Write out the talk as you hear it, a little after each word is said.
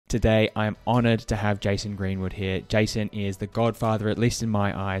Today, I'm honored to have Jason Greenwood here. Jason is the godfather, at least in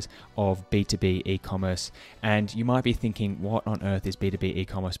my eyes, of B2B e-commerce. And you might be thinking, what on earth is B2B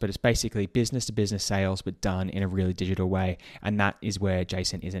e-commerce? But it's basically business-to-business sales, but done in a really digital way. And that is where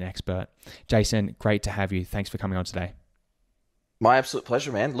Jason is an expert. Jason, great to have you. Thanks for coming on today. My absolute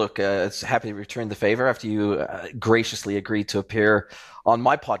pleasure, man. Look, it's happy to return the favor after you graciously agreed to appear on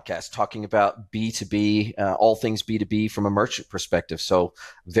my podcast talking about B2B, all things B2B from a merchant perspective. So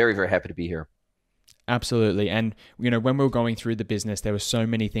very, very happy to be here. Absolutely. And, when we were going through the business, there were so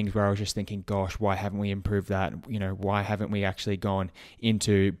many things where I was just thinking, gosh, why haven't we improved that? Why haven't we actually gone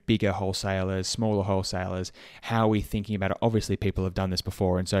into bigger wholesalers, smaller wholesalers? How are we thinking about it? Obviously, people have done this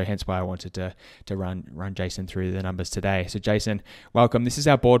before. And so hence why I wanted to run Jason through the numbers today. So Jason, welcome. This is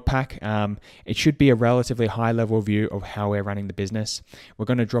our board pack. It should be a relatively high level view of how we're running the business. We're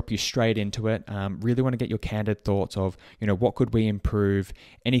going to drop you straight into it. Really want to get your candid thoughts of, what could we improve?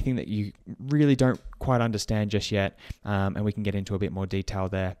 Anything that you really don't quite understand just yet, and we can get into a bit more detail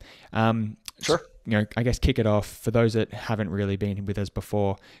there. Sure. I guess kick it off. For those that haven't really been with us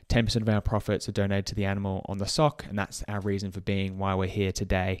before, 10% of our profits are donated to the animal on the sock, and that's our reason for being, why we're here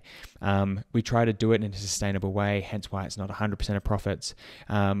today. We try to do it in a sustainable way, hence why it's not 100% of profits,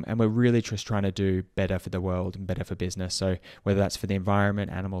 and we're really just trying to do better for the world and better for business, so whether that's for the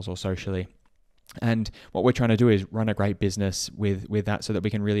environment, animals, or socially. And what we're trying to do is run a great business with that so that we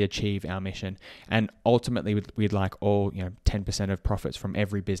can really achieve our mission. And ultimately, we'd like all 10% of profits from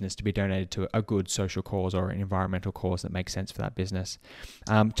every business to be donated to a good social cause or an environmental cause that makes sense for that business.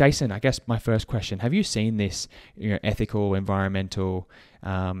 Jason, I guess my first question, have you seen this ethical, environmental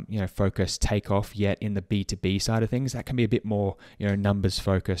focus take off yet in the B2B side of things? That can be a bit more numbers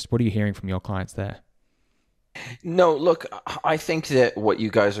focused. What are you hearing from your clients there? No, look, I think that what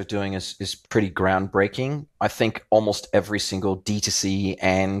you guys are doing is pretty groundbreaking. I think almost every single D2C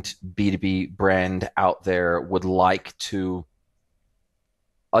and B2B brand out there would like to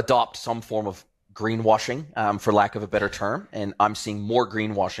adopt some form of greenwashing, for lack of a better term. And I'm seeing more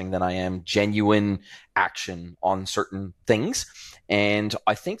greenwashing than I am genuine action on certain things. And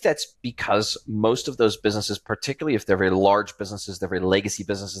I think that's because most of those businesses, particularly if they're very large businesses, they're very legacy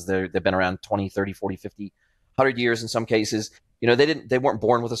businesses, they've been around 20, 30, 40, 50, 100 years in some cases, they weren't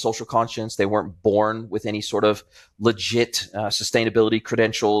born with a social conscience. They weren't born with any sort of legit sustainability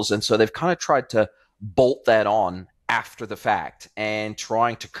credentials. And so they've kind of tried to bolt that on after the fact and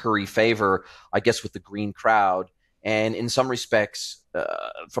trying to curry favor, I guess, with the green crowd. And in some respects,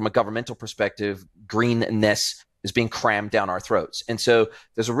 from a governmental perspective, greenness is being crammed down our throats. And so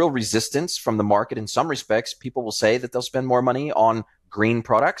there's a real resistance from the market. In some respects, people will say that they'll spend more money on green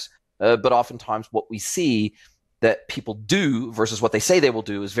products. But oftentimes what we see that people do versus what they say they will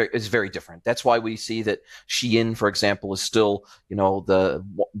do is very different. That's why we see that Shein, for example, is still, the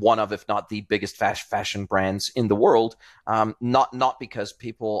one of, if not the biggest fashion brands in the world. Not because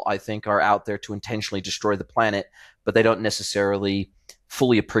people, I think, are out there to intentionally destroy the planet, but they don't necessarily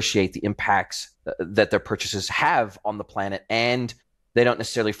fully appreciate the impacts that their purchases have on the planet, and they don't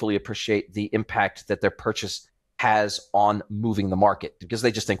necessarily fully appreciate the impact that their purchase has on moving the market, because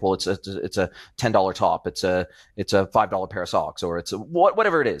they just think, well, it's a $10 top, it's a $5 pair of socks, or it's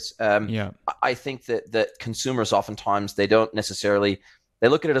whatever it is. I think that consumers oftentimes, they don't necessarily, they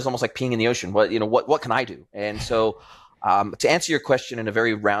look at it as almost like peeing in the ocean. What can I do? And so to answer your question in a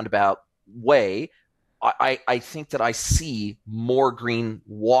very roundabout way, I think that I see more green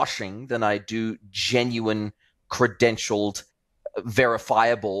washing than I do genuine, credentialed,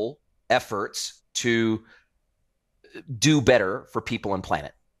 verifiable efforts to do better for people and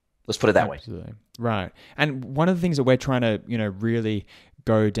planet. Let's put it that Absolutely. way. Right. And one of the things that we're trying to, really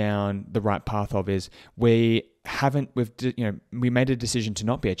go down the right path of is we made a decision to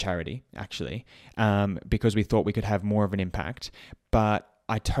not be a charity, actually, because we thought we could have more of an impact. But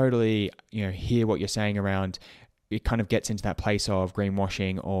I totally, hear what you're saying around it kind of gets into that place of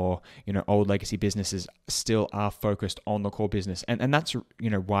greenwashing, or, old legacy businesses still are focused on the core business. And that's,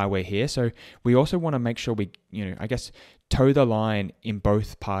 why we're here. So we also want to make sure we, I guess, toe the line in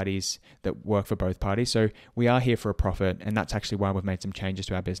both parties that work for both parties. So we are here for a profit, and that's actually why we've made some changes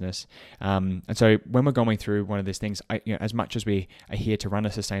to our business. And so when we're going through one of these things, as much as we are here to run a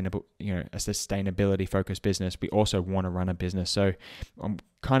sustainability focused business, we also want to run a business. So I'm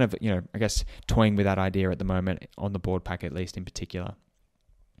kind of, I guess, toying with that idea at the moment on the board pack, at least in particular.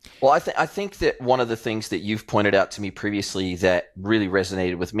 Well, I think that one of the things that you've pointed out to me previously that really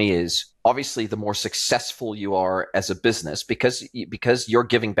resonated with me is, obviously, the more successful you are as a business, because your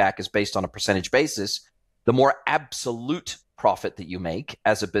giving back is based on a percentage basis, the more absolute profit that you make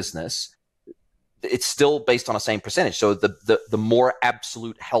as a business, it's still based on a same percentage. So the more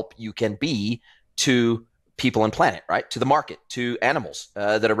absolute help you can be to people and planet, right? To the market, to animals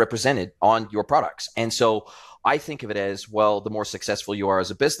that are represented on your products. And so I think of it as, well, the more successful you are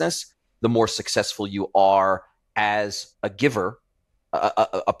as a business, the more successful you are as a giver,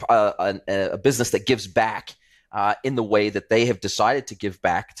 a business that gives back in the way that they have decided to give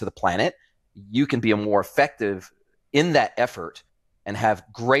back to the planet. You can be a more effective in that effort and have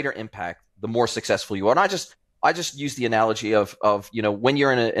greater impact the more successful you are. And I just use the analogy of when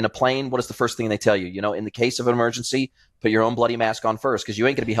you're in a plane, what is the first thing they tell you? In the case of an emergency, put your own bloody mask on first, because you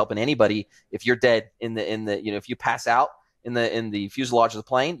ain't going to be helping anybody if you're dead if you pass out in the fuselage of the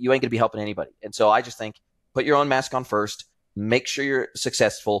plane, you ain't going to be helping anybody. And so I just think, put your own mask on first, make sure you're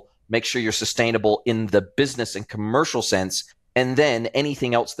successful, make sure you're sustainable in the business and commercial sense, and then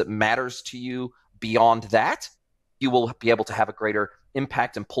anything else that matters to you beyond that, you will be able to have a greater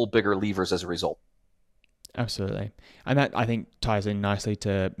impact and pull bigger levers as a result. Absolutely. And that, I think, ties in nicely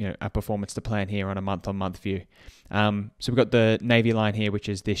to our performance to plan here on a month-on-month view. So we've got the navy line here, which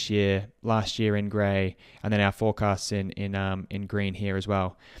is this year, last year in grey, and then our forecasts in green here as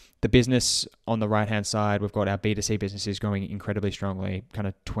well. The business on the right-hand side, we've got our B2C businesses growing incredibly strongly, kind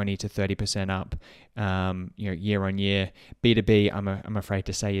of 20 to 30% up, year on year. B2B, I'm afraid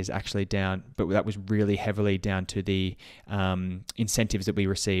to say, is actually down, but that was really heavily down to the incentives that we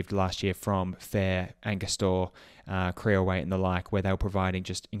received last year from Fair, Angostura, Creoway, and the like, where they were providing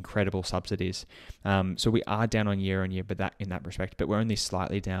just incredible subsidies. So we are down on year, but that in that respect, but we're only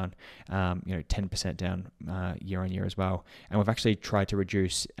slightly down, 10% down year on year as well. And we've actually tried to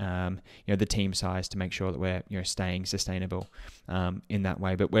reduce the team size to make sure that we're staying sustainable in that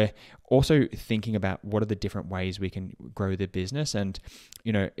way. But we're also thinking about what are the different ways we can grow the business. And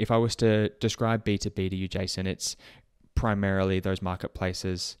if I was to describe B2B to you, Jason, it's primarily those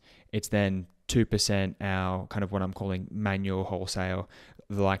marketplaces. It's then 2% our kind of what I'm calling manual wholesale,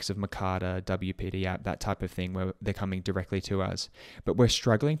 the likes of Mercata, WPD app, that type of thing, where they're coming directly to us. But we're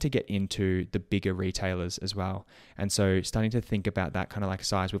struggling to get into the bigger retailers as well. And so starting to think about that kind of like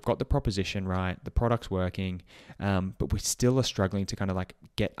size. We've got the proposition right, the product's working, but we still are struggling to kind of like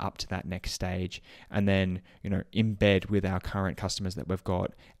get up to that next stage and then, embed with our current customers that we've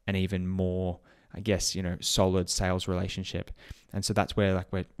got an even more, I guess, solid sales relationship. And so that's where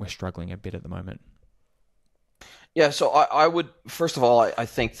we're struggling a bit at the moment. Yeah, so I would, first of all, I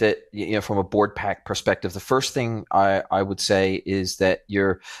think that, from a board pack perspective, the first thing I would say is that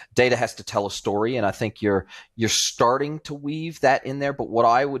your data has to tell a story. And I think you're starting to weave that in there. But what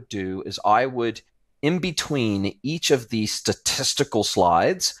I would do is in between each of these statistical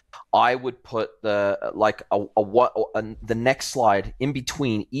slides, I would put the next slide in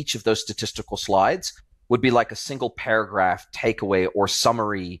between each of those statistical slides would be like a single paragraph takeaway or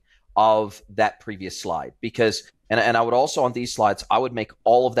summary of that previous slide. Because, and I would also, on these slides, I would make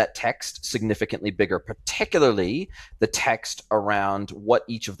all of that text significantly bigger, particularly the text around what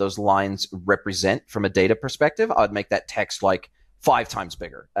each of those lines represent from a data perspective. I would make that text like 5 times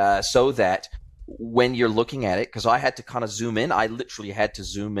bigger, so that when you're looking at it, because I had to kind of zoom in, I literally had to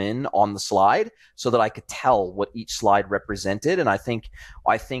zoom in on the slide so that I could tell what each slide represented. And I think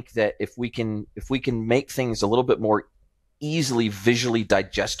that if we can make things a little bit more easily visually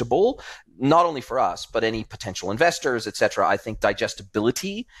digestible, not only for us, but any potential investors, et cetera, I think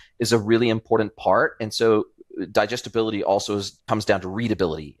digestibility is a really important part. And so digestibility also comes down to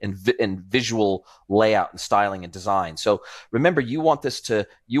readability and visual layout and styling and design. So remember, you want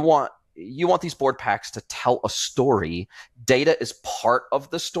these board packs to tell a story. Data is part of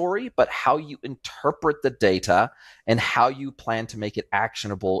the story, but how you interpret the data and how you plan to make it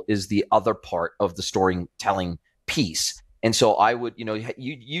actionable is the other part of the storytelling piece. And so I would,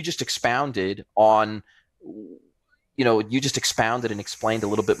 you just expounded on, you just expounded and explained a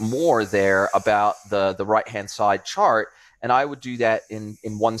little bit more there about the right-hand side chart. And I would do that in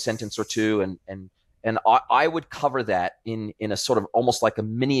one sentence or two. And I would cover that in a sort of almost like a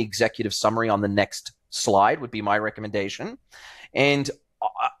mini executive summary on the next slide would be my recommendation. And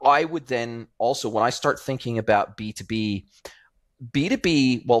I would then also, when I start thinking about B2B,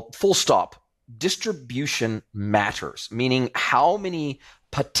 well, full stop, distribution matters, meaning how many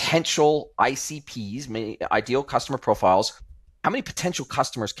potential ICPs, ideal customer profiles, how many potential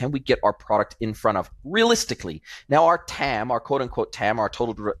customers can we get our product in front of realistically? Now, our TAM, our quote unquote TAM, our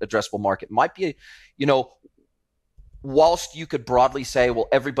total addressable market might be, whilst you could broadly say, well,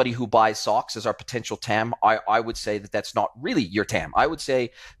 everybody who buys socks is our potential TAM, I would say that that's not really your TAM. I would say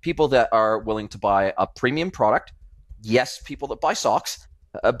people that are willing to buy a premium product, yes, people that buy socks,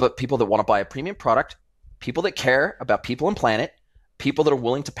 but people that want to buy a premium product, people that care about people and planet, people that are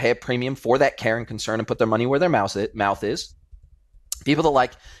willing to pay a premium for that care and concern and put their money where their mouth is, people that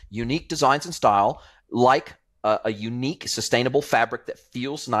like unique designs and style, like a unique, sustainable fabric that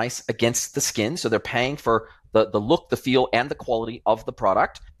feels nice against the skin. So they're paying for the look, the feel, and the quality of the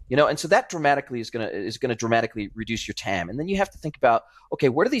product. And so that dramatically is gonna dramatically reduce your TAM. And then you have to think about, okay,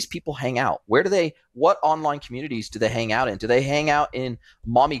 where do these people hang out? What online communities do they hang out in? Do they hang out in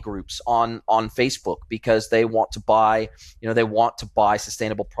mommy groups on Facebook because they want to buy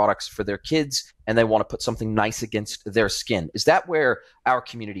sustainable products for their kids and they want to put something nice against their skin? Is that where our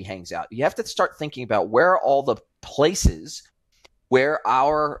community hangs out? You have to start thinking about where are all the places where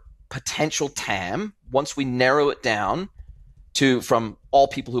our potential TAM, once we narrow it down from all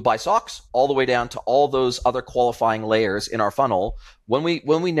people who buy socks all the way down to all those other qualifying layers in our funnel, when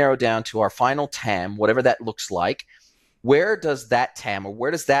we narrow down to our final TAM, whatever that looks like, where does that TAM or where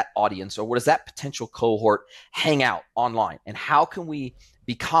does that audience or where does that potential cohort hang out online? And how can we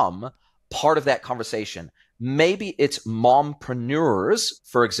become part of that conversation? Maybe it's mompreneurs,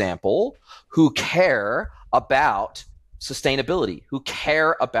 for example, who care about sustainability, who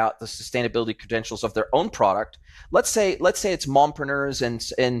care about the sustainability credentials of their own product. Let's say it's mompreneurs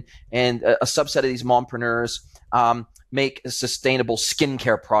and a subset of these mompreneurs make sustainable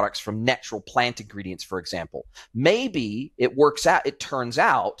skincare products from natural plant ingredients, for example. Maybe it turns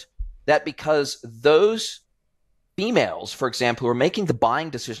out that because those females, for example, who are making the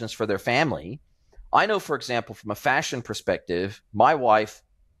buying decisions for their family, I know, for example, from a fashion perspective, my wife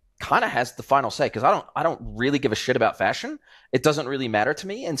kind of has the final say because I don't really give a shit about fashion. It doesn't really matter to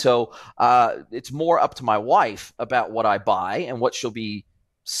me. And so it's more up to my wife about what I buy and what she'll be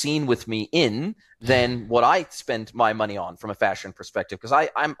seen with me in than what I spend my money on from a fashion perspective, because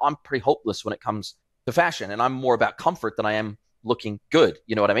I'm pretty hopeless when it comes to fashion, and I'm more about comfort than I am looking good.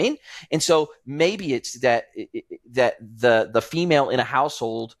 You know what I mean? And so maybe it's that the female in a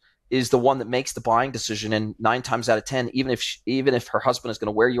household is the one that makes the buying decision, and 9 times out of 10, even if her husband is going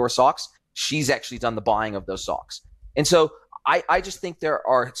to wear your socks, she's actually done the buying of those socks. And so I just think there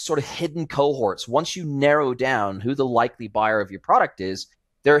are sort of hidden cohorts. Once you narrow down who the likely buyer of your product is,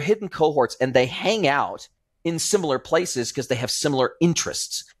 there are hidden cohorts, and they hang out in similar places because they have similar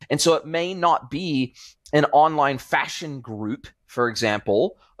interests. And so it may not be an online fashion group, for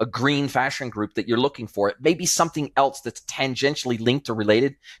example, a green fashion group that you're looking for. It may be something else that's tangentially linked or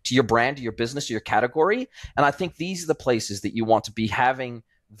related to your brand, to your business, or your category. And I think these are the places that you want to be having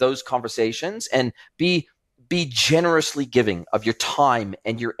those conversations and be generously giving of your time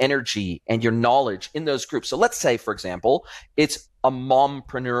and your energy and your knowledge in those groups. So let's say, for example, it's a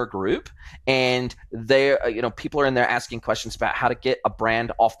mompreneur group, and people are in there asking questions about how to get a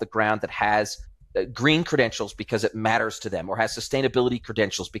brand off the ground that has green credentials because it matters to them, or has sustainability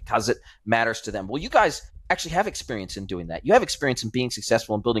credentials because it matters to them. Well, you guys actually have experience in doing that. You have experience in being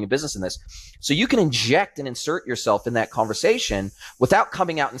successful and building a business in this. So you can inject and insert yourself in that conversation without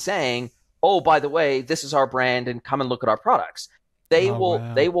coming out and saying, oh, by the way, this is our brand and come and look at our products. They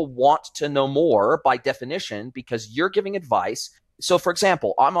will want to know more by definition because you're giving advice. So for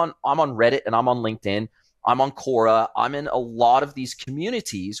example, I'm on Reddit and I'm on LinkedIn. I'm on Quora. I'm in a lot of these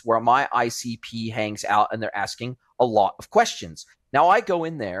communities where my ICP hangs out, and they're asking a lot of questions. Now I go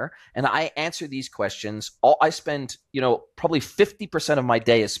in there and I answer these questions. I spend, probably 50% of my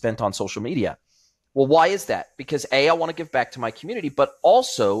day is spent on social media. Well, why is that? Because A, I want to give back to my community, but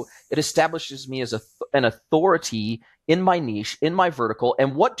also it establishes me as an authority in my niche, in my vertical.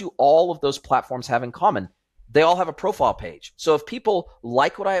 And what do all of those platforms have in common? They all have a profile page. So if people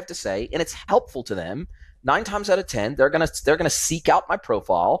like what I have to say and it's helpful to them, 9 times out of 10, they're gonna seek out my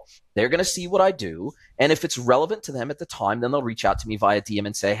profile. They're gonna see what I do, and if it's relevant to them at the time, then they'll reach out to me via DM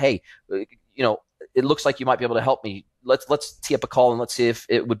and say, "Hey, it looks like you might be able to help me. Let's tee up a call and let's see if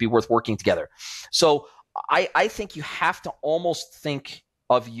it would be worth working together." So I think you have to almost think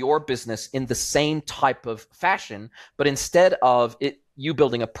of your business in the same type of fashion, but instead of you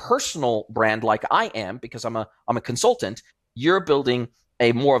building a personal brand like I am, because I'm a consultant, you're building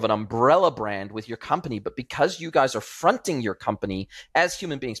a more of an umbrella brand with your company. But because you guys are fronting your company as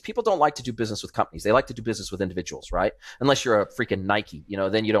human beings, people don't like to do business with companies. They like to do business with individuals, right? Unless you're a freaking Nike,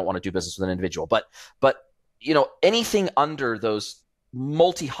 then you don't want to do business with an individual. But anything under those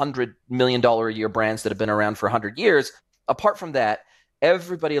multi-$100 million a year brands that have been around for 100 years, apart from that,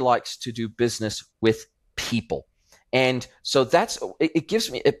 everybody likes to do business with people. And so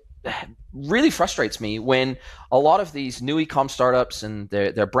it really frustrates me when a lot of these new e-com startups, and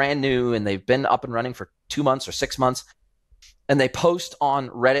they're brand new and they've been up and running for 2 months or 6 months, and they post on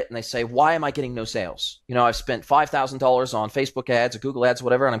Reddit and they say, why am I getting no sales? I've spent $5,000 on Facebook ads or Google ads, or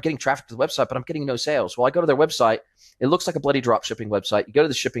whatever, and I'm getting traffic to the website, but I'm getting no sales. Well, I go to their website. It looks like a bloody drop shipping website. You go to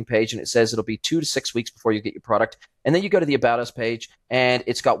the shipping page and it says it'll be 2 to 6 weeks before you get your product. And then you go to the About Us page and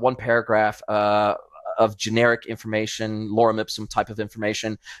it's got one paragraph of generic information, lorem ipsum type of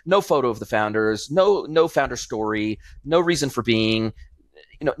information, no photo of the founders, no founder story, no reason for being,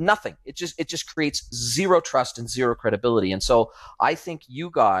 nothing. It just creates zero trust and zero credibility. And so I think you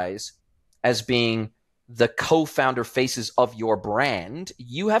guys, as being the co-founder faces of your brand,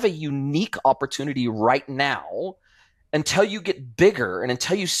 you have a unique opportunity right now, until you get bigger and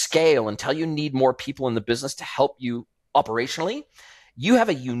until you scale, until you need more people in the business to help you operationally. You have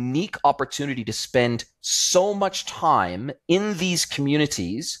a unique opportunity to spend so much time in these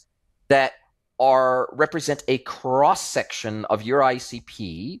communities that represent a cross-section of your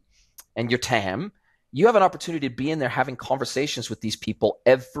ICP and your TAM. You have an opportunity to be in there having conversations with these people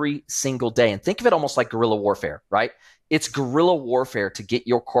every single day. And think of it almost like guerrilla warfare, right? It's guerrilla warfare to get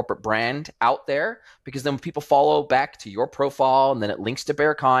your corporate brand out there, because then when people follow back to your profile and then it links to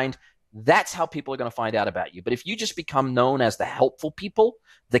Bearkind, that's how people are going to find out about you. But if you just become known as the helpful people,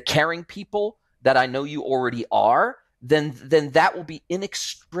 the caring people that I know you already are, then that will be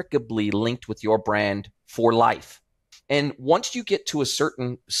inextricably linked with your brand for life. And once you get to a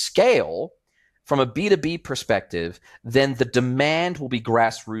certain scale, from a B2B perspective, then the demand will be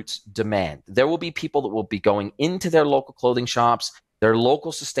grassroots demand. There will be people that will be going into their local clothing shops, their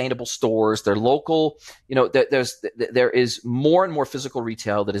local sustainable stores, their local, there is more and more physical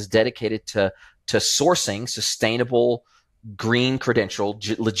retail that is dedicated to sourcing sustainable, green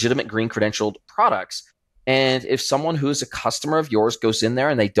credentialed, legitimate green credentialed products. And if someone who is a customer of yours goes in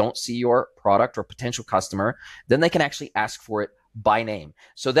there and they don't see your product or potential customer, then they can actually ask for it by name.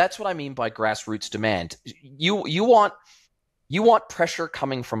 So that's what I mean by grassroots demand. You want pressure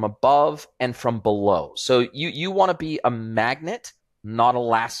coming from above and from below. So you want to be a magnet, not a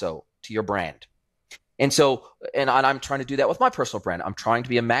lasso to your brand. And so, and I'm trying to do that with my personal brand. I'm trying to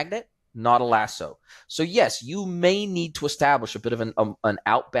be a magnet, not a lasso. So yes, you may need to establish a bit of an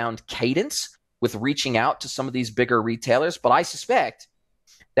outbound cadence with reaching out to some of these bigger retailers. But I suspect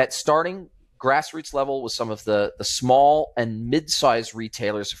that starting grassroots level with some of the small and mid-sized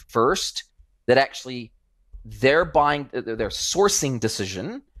retailers first, that actually their sourcing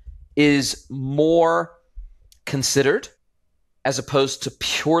decision is more considered as opposed to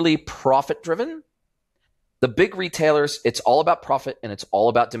purely profit driven. The big retailers, it's all about profit and it's all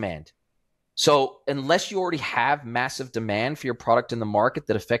about demand. So unless you already have massive demand for your product in the market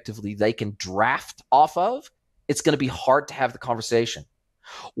that effectively they can draft off of, it's going to be hard to have the conversation.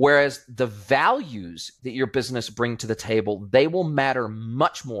 Whereas the values that your business bring to the table, they will matter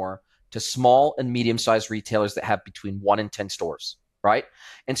much more to small and medium-sized retailers that have between 1 and 10 stores, right?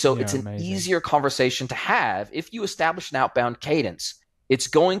 And so it's an easier conversation to have if you establish an outbound cadence. It's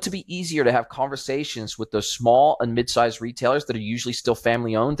going to be easier to have conversations with those small and mid-sized retailers that are usually still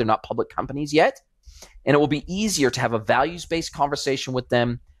family-owned. They're not public companies yet. And it will be easier to have a values-based conversation with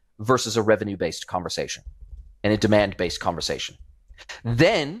them versus a revenue-based conversation and a demand-based conversation.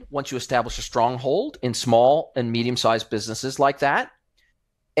 Then, once you establish a stronghold in small and medium-sized businesses like that,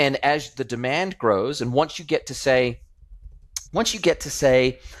 and as the demand grows, and once you get to say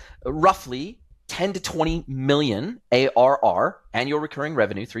roughly 10 to 20 million ARR, annual recurring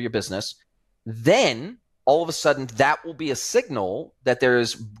revenue through your business, then all of a sudden that will be a signal that there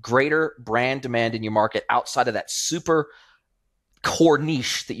is greater brand demand in your market outside of that super core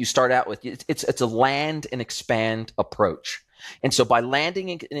niche that you start out with. It's a land and expand approach. And so by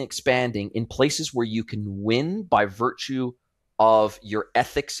landing and expanding in places where you can win by virtue of your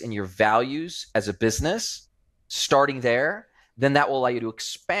ethics and your values as a business, starting there, then that will allow you to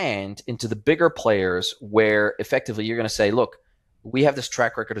expand into the bigger players where effectively you're going to say, look, we have this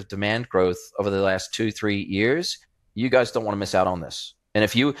track record of demand growth over the last 2-3 years. You guys don't want to miss out on this. And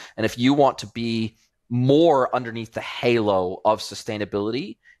if you want to be more underneath the halo of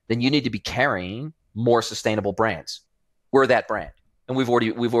sustainability, then you need to be carrying more sustainable brands. We're that brand. And we've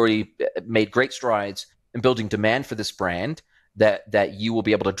already made great strides in building demand for this brand that you will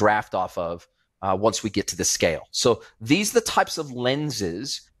be able to draft off of once we get to this scale. So these are the types of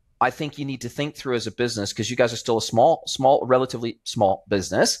lenses I think you need to think through as a business, because you guys are still a relatively small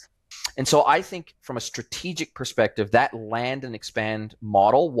business. And so I think from a strategic perspective, that land and expand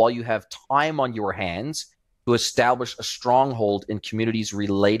model, while you have time on your hands to establish a stronghold in communities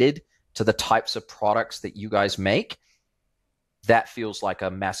related to the types of products that you guys make, that feels like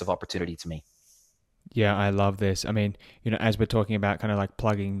a massive opportunity to me. Yeah, I love this. I mean, as we're talking about kind of like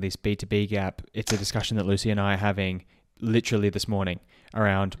plugging this B2B gap, it's a discussion that Lucy and I are having literally this morning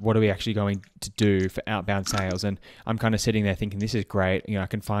around what are we actually going to do for outbound sales. And I'm kind of sitting there thinking, this is great. I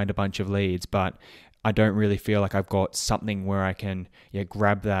can find a bunch of leads, but I don't really feel like I've got something where I can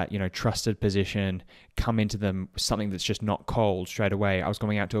grab that, trusted position, come into them, something that's just not cold straight away. I was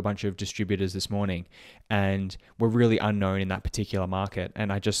going out to a bunch of distributors this morning and we're really unknown in that particular market.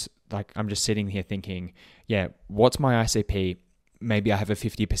 And I'm just sitting here thinking, what's my ICP? Maybe I have a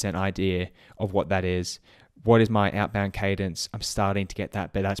 50% idea of what that is. What is my outbound cadence? I'm starting to get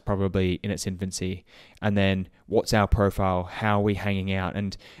that, but that's probably in its infancy. And then what's our profile? How are we hanging out?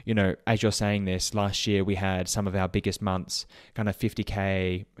 And, as you're saying this, last year we had some of our biggest months, kind of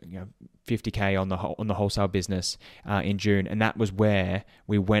 50K, 50K on the wholesale business in June. And that was where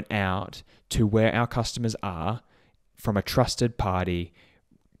we went out to where our customers are from a trusted party,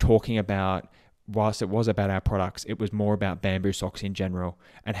 talking about, whilst it was about our products, it was more about Bamboo Socks in general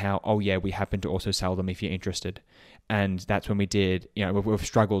and how, we happen to also sell them if you're interested. And that's when we did, we've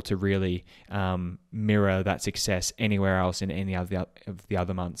struggled to really mirror that success anywhere else in any of the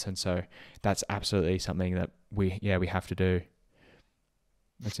other months. And so that's absolutely something that we have to do.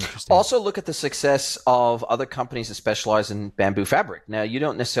 That's interesting. Also look at the success of other companies that specialize in bamboo fabric. Now, you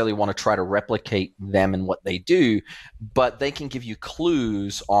don't necessarily want to try to replicate them and what they do, but they can give you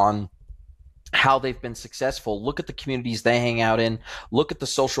clues on how they've been successful. Look at the communities they hang out in. Look at the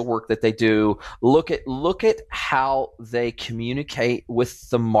social work that they do. Look at how they communicate with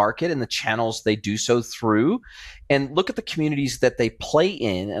the market and the channels they do so through. And look at the communities that they play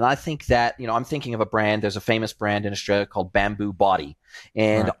in. And I think that, I'm thinking of a brand. There's a famous brand in Australia called Bamboo Body,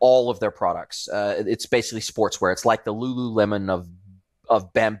 and Right. all of their products, it's basically sportswear. It's like the Lululemon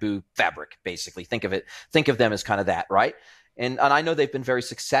of bamboo fabric, basically. Think of them as kind of that, right? And I know they've been very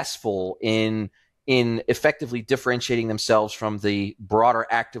successful in effectively differentiating themselves from the broader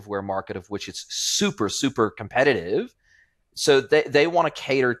activewear market, of which it's super, super competitive. So they want to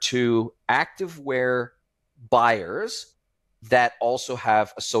cater to activewear buyers that also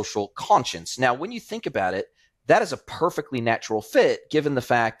have a social conscience. Now, when you think about it, that is a perfectly natural fit, given the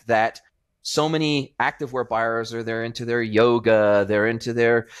fact that so many activewear buyers they're into their yoga, they're into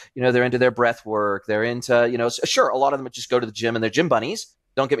their, they're into their breath work, they're into, sure, a lot of them just go to the gym and they're gym bunnies.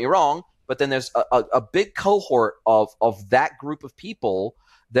 Don't get me wrong, but then there's a big cohort of that group of people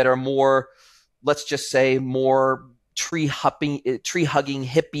that are more, let's just say, more tree hugging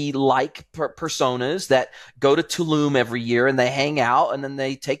hippie like personas that go to Tulum every year and they hang out and then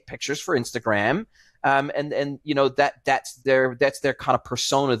they take pictures for Instagram. And that's their kind of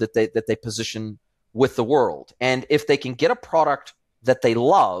persona that they position with the world. And if they can get a product that they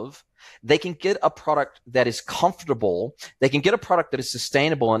love, they can get a product that is comfortable, they can get a product that is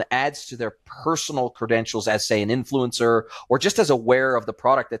sustainable and adds to their personal credentials as, say, an influencer, or just as aware of the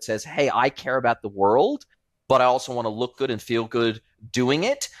product that says, hey, I care about the world, but I also want to look good and feel good doing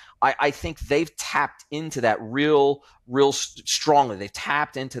it. I think they've tapped into that real strongly. They've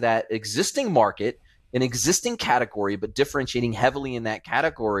tapped into that existing market, an existing category, but differentiating heavily in that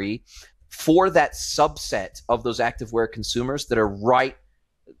category for that subset of those activewear consumers that are right.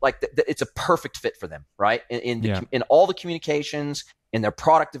 Like it's a perfect fit for them, right? In all the communications, in their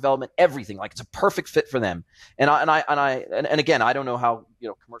product development, everything. Like it's a perfect fit for them. And again, I don't know how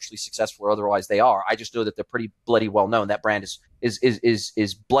commercially successful or otherwise they are. I just know that they're pretty bloody well known. That brand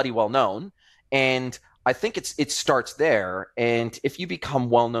is bloody well known, and I think it starts there. And if you become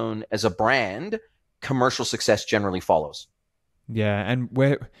well known as a brand, commercial success generally follows. Yeah, and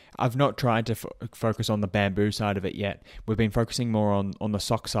I've not tried to focus on the bamboo side of it yet. We've been focusing more on the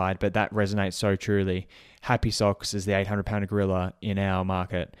sock side, but that resonates so truly. Happy Socks is the 800-pounder gorilla in our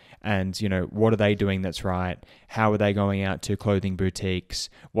market. And, what are they doing that's right? How are they going out to clothing boutiques?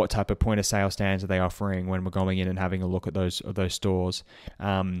 What type of point of sale stands are they offering when we're going in and having a look at those stores?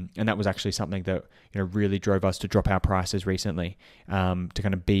 And that was actually something that, really drove us to drop our prices recently, to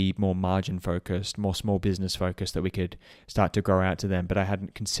kind of be more margin focused, more small business focused, that we could start to grow out to them. But I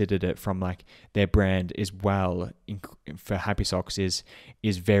hadn't considered it from like their brand as well for Happy Socks is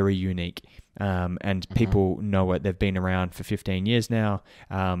very unique. And people know it. They've been around for 15 years now.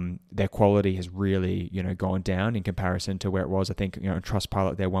 Their quality has really, gone down in comparison to where it was. I think,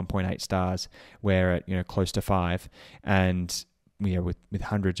 Trustpilot, they're 1.8 stars. We're at, close to 5. And, with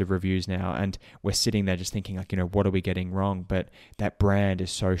hundreds of reviews now. And we're sitting there just thinking like, what are we getting wrong? But that brand is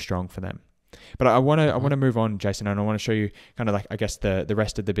so strong for them. But I want to move on, Jason, and I want to show you kind of like, I guess, the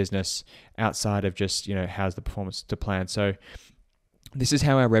rest of the business outside of just, how's the performance to plan. So this is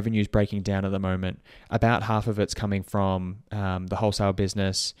how our revenue is breaking down at the moment. About half of it's coming from the wholesale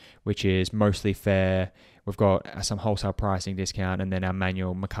business, which is mostly fair. We've got some wholesale pricing discount, and then our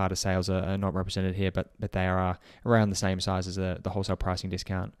manual Makata sales are not represented here, but they are around the same size as the wholesale pricing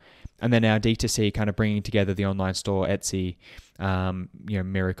discount. And then our D2C, kind of bringing together the online store, Etsy,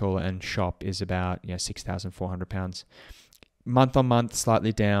 Miracle and Shop, is about £6,400. Month on month,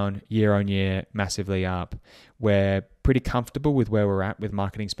 slightly down. Year on year, massively up. We're pretty comfortable with where we're at with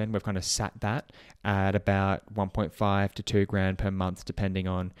marketing spend. We've kind of sat that at about 1.5 to 2 grand per month, depending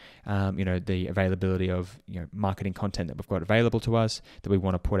on the availability of marketing content that we've got available to us that we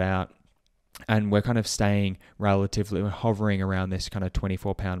want to put out. And we're kind of staying relatively, hovering around this kind of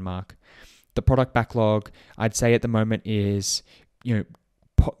 £24 mark. The product backlog, I'd say at the moment is,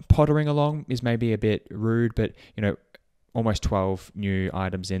 pottering along is maybe a bit rude, but almost 12 new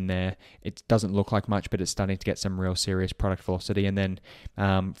items in there. It doesn't look like much, but it's starting to get some real serious product velocity. And then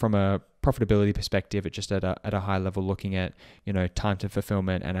from a profitability perspective, it's just at a high level, looking at time to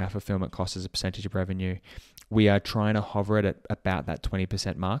fulfillment and our fulfillment costs as a percentage of revenue. We are trying to hover it at about that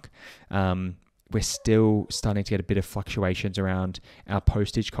 20% mark. We're still starting to get a bit of fluctuations around our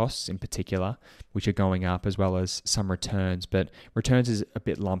postage costs in particular, which are going up, as well as some returns. But returns is a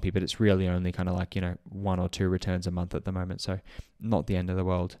bit lumpy, but it's really only kind of like, 1 or 2 returns a month at the moment. So not the end of the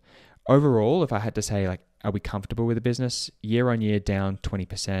world. Overall, if I had to say, like, are we comfortable with the business? Year on year down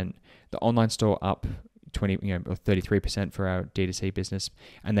 20%. The online store up 20, or 33% for our D2C business.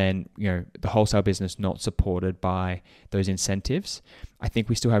 And then, the wholesale business not supported by those incentives. I think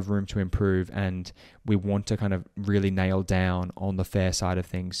we still have room to improve, and we want to kind of really nail down on the fair side of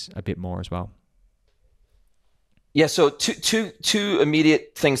things a bit more as well. Yeah, so two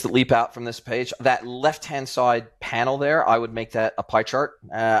immediate things that leap out from this page. That left-hand side panel there, I would make that a pie chart.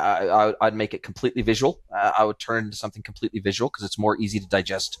 I'd make it completely visual. I would turn it into something completely visual because it's more easy to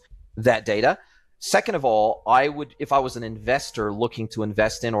digest that data. Second of all, I would, if I was an investor looking to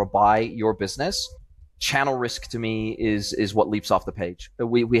invest in or buy your business, channel risk to me is what leaps off the page.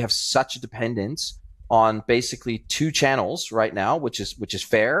 We have such a dependence on basically 2 channels right now, which is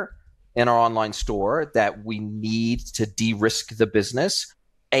fair in our online store, that we need to de-risk the business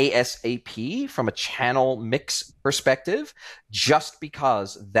ASAP from a channel mix perspective, just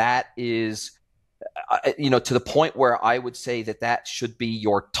because that is to the point where I would say that should be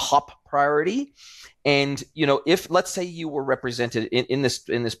your top priority. And if, let's say, you were represented in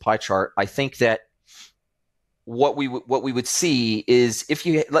this pie chart, I think that what we would see is, if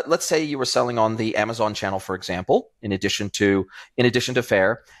you let's say you were selling on the Amazon channel, for example, in addition to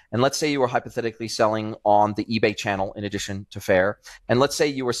Fair, and let's say you were hypothetically selling on the eBay channel in addition to Fair, and let's say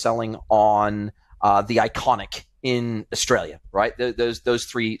you were selling on the Iconic in Australia, right? Those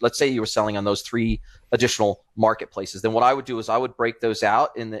 3. Let's say you were selling on those 3 additional marketplaces. Then what I would do is I would break those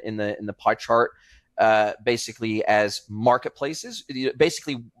out in the pie chart, basically as marketplaces.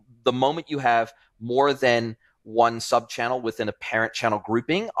 Basically, the moment you have more than one sub channel within a parent channel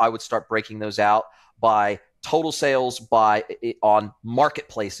grouping, I would start breaking those out by total sales on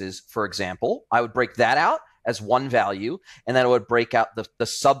marketplaces, for example. I would break that out as one value, and then I would break out the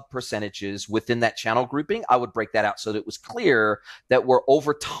sub percentages within that channel grouping. I would break that out so that it was clear that we're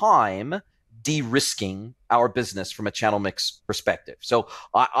over time de-risking our business from a channel mix perspective. So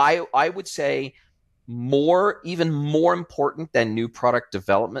I would say even more important than new product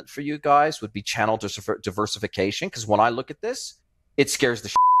development for you guys would be channel diversification. Because when I look at this, it scares the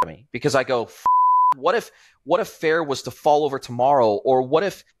shit out of me, because I go, what if Fair was to fall over tomorrow, or what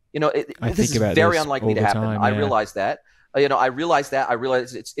if this is very unlikely to happen. I realize that. I realize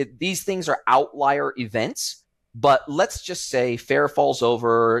these things are outlier events. But let's just say Fair falls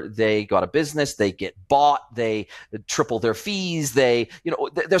over, they got a business, they get bought, they triple their fees,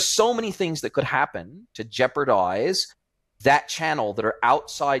 there's so many things that could happen to jeopardize that channel that are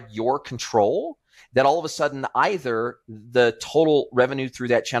outside your control, that all of a sudden either the total revenue through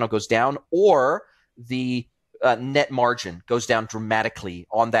that channel goes down, or the net margin goes down dramatically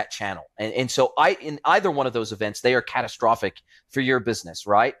on that channel. And so in either one of those events, they are catastrophic for your business,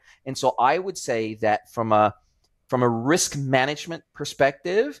 right? And so I would say that from a risk management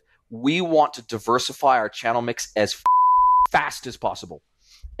perspective, we want to diversify our channel mix as fast as possible.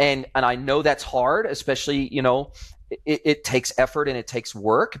 And I know that's hard, especially, it takes effort and it takes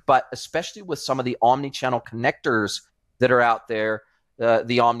work, but especially with some of the omni-channel connectors that are out there,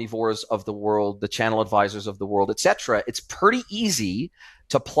 the omnivores of the world, the channel advisors of the world, etc. It's pretty easy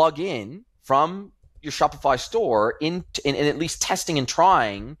to plug in from your Shopify store in at least testing and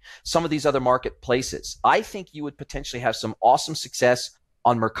trying some of these other marketplaces. I think you would potentially have some awesome success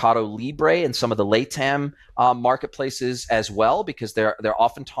on Mercado Libre and some of the LATAM marketplaces as well, because they're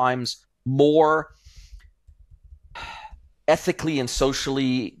oftentimes more ethically and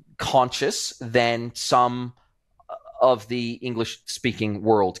socially conscious than some of the English speaking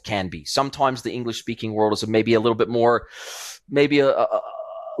world can be. Sometimes the English speaking world is maybe a little bit more, maybe a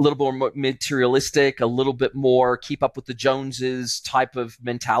little more materialistic, a little bit more keep up with the Joneses type of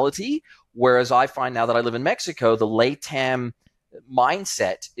mentality. Whereas I find now that I live in Mexico, the LATAM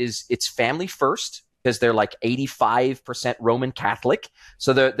mindset is it's family first, because they're like 85% Roman Catholic.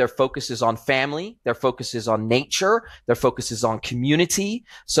 So their focus is on family, their focus is on nature, their focus is on community.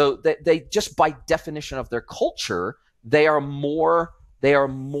 So they just by definition of their culture, they are more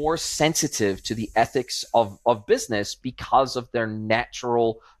sensitive to the ethics of business because of their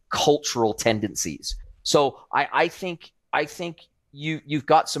natural cultural tendencies. So I think you've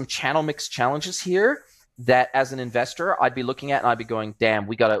got some channel mix challenges here that as an investor I'd be looking at, and I'd be going, damn,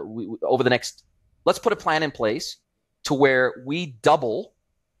 we over the next, let's put a plan in place to where we double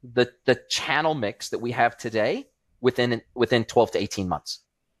the channel mix that we have today within 12 to 18 months.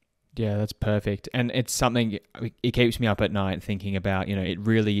 Yeah, that's perfect. And it's something, it keeps me up at night thinking about, it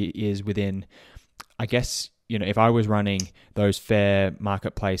really is within, I guess, if I was running those fair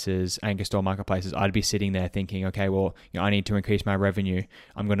marketplaces, anchor store marketplaces, I'd be sitting there thinking, okay, well, I need to increase my revenue.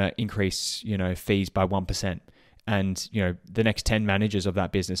 I'm going to increase, fees by 1%. And, the next 10 managers of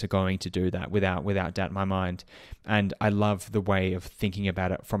that business are going to do that without doubt in my mind. And I love the way of thinking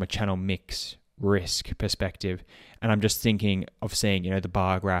about it from a channel mix risk perspective. And I'm just thinking of seeing, the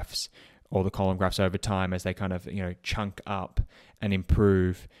bar graphs or the column graphs over time as they kind of, chunk up and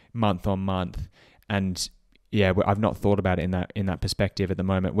improve month on month. And yeah, I've not thought about it in that perspective at the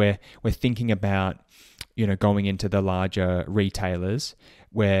moment. We're thinking about, going into the larger retailers.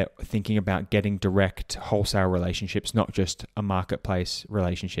 We're thinking about getting direct wholesale relationships, not just a marketplace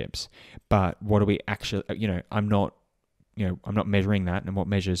relationships. But what do we actually, I'm not measuring that, and what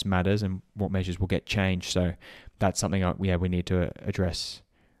measures matters and what measures will get changed. So that's something we need to address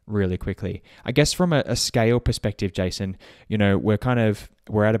really quickly. I guess from a scale perspective, Jason,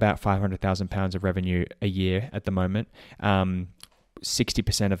 we're at about 500,000 pounds of revenue a year at the moment.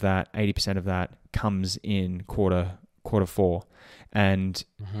 60% of that, 80% of that comes in quarter four. And,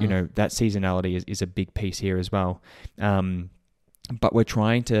 that seasonality is a big piece here as well. But we're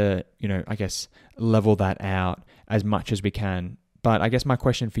trying to, I guess, level that out as much as we can. But I guess my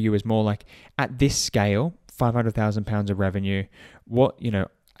question for you is more like, at this scale, 500,000 pounds of revenue, what,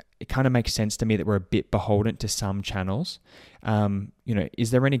 it kind of makes sense to me that we're a bit beholden to some channels.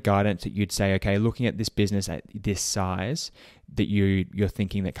 Is there any guidance that you'd say, okay, looking at this business at this size, that you're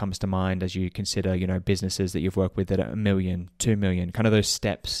thinking that comes to mind as you consider, businesses that you've worked with that are 1 million, 2 million, kind of those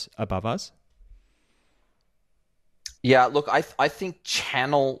steps above us? Yeah, look, I think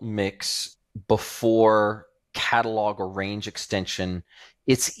channel mix before catalog or range extension,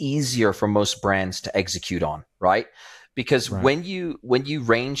 it's easier for most brands to execute on, right? Because Right. when you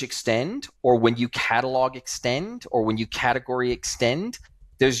range extend, or when you catalog extend, or when you category extend,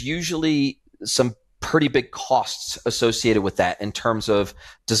 there's usually some pretty big costs associated with that in terms of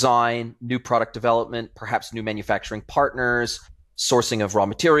design, new product development, perhaps new manufacturing partners, sourcing of raw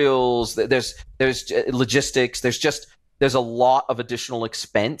materials. There's logistics. There's a lot of additional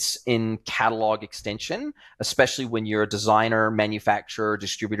expense in catalog extension, especially when you're a designer, manufacturer,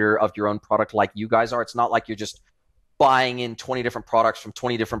 distributor of your own product like you guys are. It's not like you're just buying in 20 different products from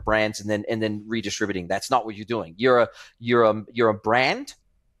 20 different brands and then redistributing. That's not what you're doing. You're a brand,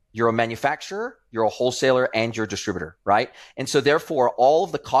 you're a manufacturer, you're a wholesaler, and you're a distributor, right? And so therefore, all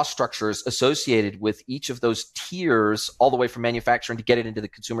of the cost structures associated with each of those tiers, all the way from manufacturing to get it into the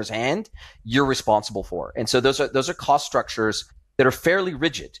consumer's hand, you're responsible for. And so those are cost structures that are fairly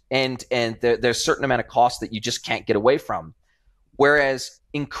rigid, and there's a certain amount of cost that you just can't get away from. Whereas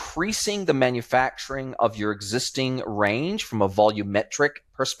increasing the manufacturing of your existing range from a volumetric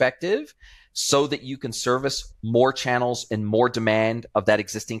perspective, so that you can service more channels and more demand of that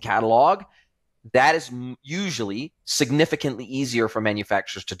existing catalog, that is usually significantly easier for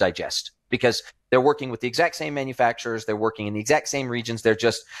manufacturers to digest, because they're working with the exact same manufacturers, they're working in the exact same regions, they're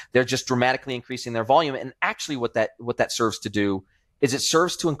just dramatically increasing their volume. And actually what that serves to do is it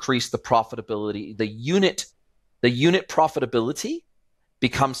serves to increase the profitability, the unit profitability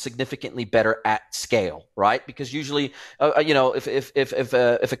becomes significantly better at scale, right? Because usually,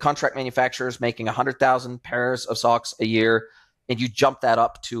 if a contract manufacturer is making 100,000 pairs of socks a year, and you jump that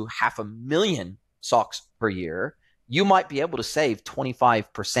up to 500,000 socks per year, you might be able to save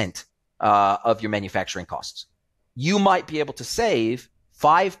 25% of your manufacturing costs. You might be able to save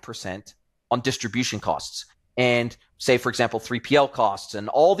 5% on distribution costs. And say, for example, 3PL costs and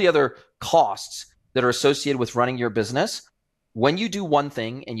all the other costs that are associated with running your business, when you do one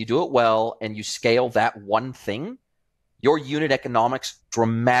thing and you do it well and you scale that one thing, your unit economics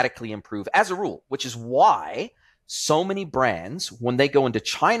dramatically improve as a rule, which is why so many brands, when they go into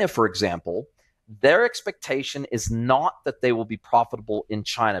China, for example, their expectation is not that they will be profitable in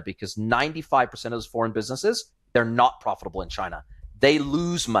China, because 95% of those foreign businesses, they're not profitable in China. They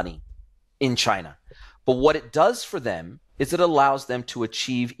lose money in China. But what it does for them is it allows them to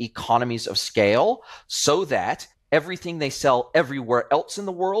achieve economies of scale so that everything they sell everywhere else in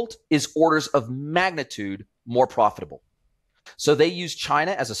the world is orders of magnitude more profitable. So they use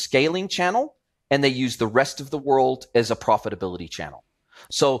China as a scaling channel, and they use the rest of the world as a profitability channel.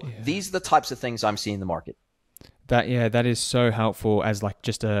 So these are the types of things I'm seeing in the market. That is so helpful as like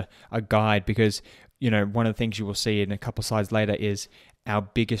just a guide, because one of the things you will see in a couple slides later is our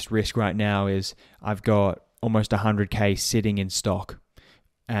biggest risk right now is I've got almost 100K sitting in stock,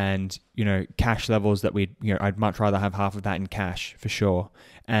 and cash levels that I'd much rather have half of that in cash for sure.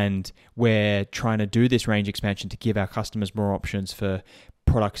 And we're trying to do this range expansion to give our customers more options for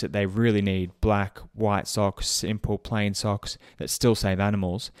products that they really need: black, white socks, simple plain socks that still save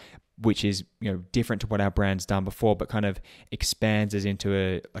animals, which is different to what our brand's done before, but kind of expands us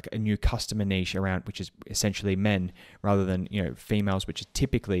into a new customer niche around, which is essentially men rather than females, which is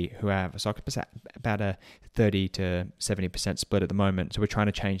typically who have a sock. About a 30 to 70% split at the moment. So we're trying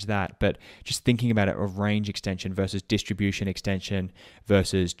to change that, but just thinking about it of range extension versus distribution extension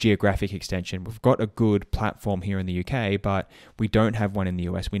versus geographic extension. We've got a good platform here in the UK, but we don't have one in the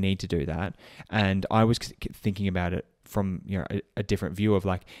US. We need to do that. And I was thinking about it from a different view of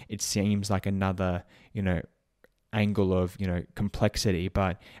like, it seems like another angle of complexity,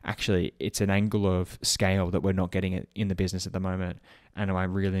 but actually it's an angle of scale that we're not getting in the business at the moment, and I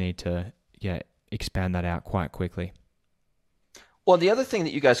really need to expand that out quite quickly. Well, the other thing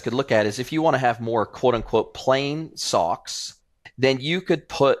that you guys could look at is if you want to have more quote unquote plain socks, then you could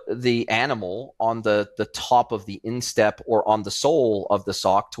put the animal on the top of the instep or on the sole of the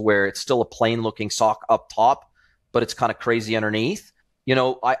sock to where it's still a plain looking sock up top, but it's kind of crazy underneath.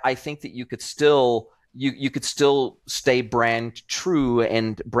 I think that you could still stay brand true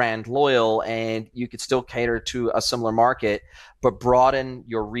and brand loyal, and you could still cater to a similar market, but broaden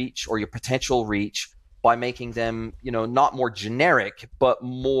your reach or your potential reach by making them, not more generic, but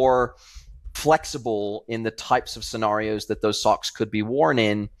more flexible in the types of scenarios that those socks could be worn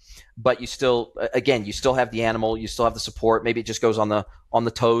in. But you still have the animal, you still have the support. Maybe it just goes on the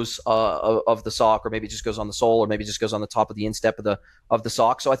toes of the sock, or maybe it just goes on the sole, or maybe it just goes on the top of the instep of the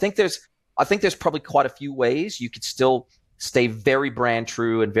sock. So I think there's probably quite a few ways you could still stay very brand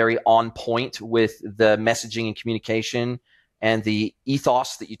true and very on point with the messaging and communication and the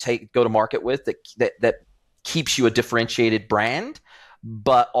ethos that you go to market with that keeps you a differentiated brand,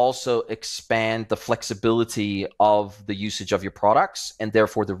 but also expand the flexibility of the usage of your products and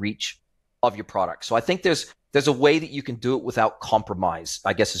therefore the reach of your products. So I think there's a way that you can do it without compromise,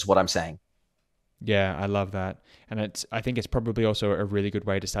 I guess is what I'm saying. Yeah, I love that. And I think it's probably also a really good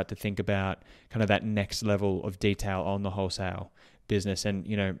way to start to think about kind of that next level of detail on the wholesale business.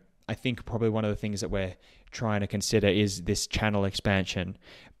 And, I think probably one of the things that we're trying to consider is this channel expansion,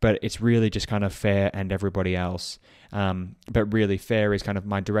 but it's really just kind of Fair and everybody else. But really Fair is kind of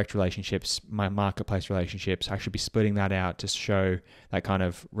my direct relationships, my marketplace relationships. I should be splitting that out to show that kind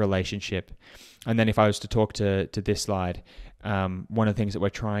of relationship. And then if I was to talk to this slide, one of the things that we're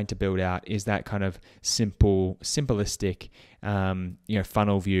trying to build out is that kind of simplistic,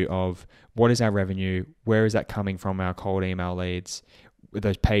 funnel view of what is our revenue, where is that coming from, our cold email leads, with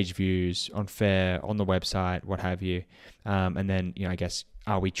those page views on Fair, on the website, what have you. And then, I guess,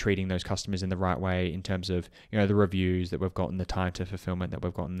 are we treating those customers in the right way in terms of, the reviews that we've gotten, the time to fulfillment that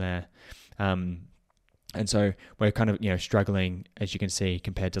we've gotten there. And so we're kind of, struggling, as you can see,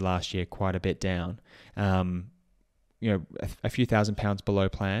 compared to last year, quite a bit down. A few £1,000s below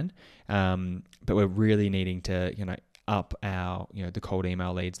plan, but we're really needing to, up our, the cold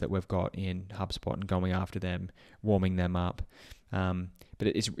email leads that we've got in HubSpot and going after them, warming them up. But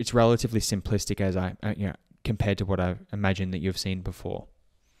it's relatively simplistic as compared to what I imagine that you've seen before.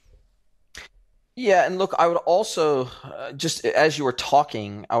 Yeah, and look, I would also just as you were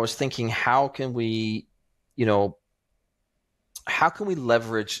talking, I was thinking, how can we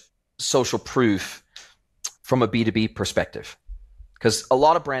leverage social proof from a B2B perspective? Because a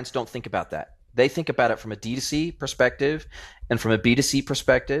lot of brands don't think about that. They think about it from a D2C perspective and from a B2C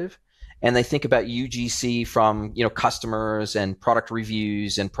perspective. And they think about UGC from, customers and product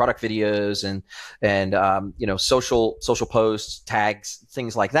reviews and product videos and social posts, tags,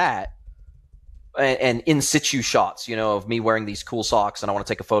 things like that. and in situ shots, of me wearing these cool socks, and I want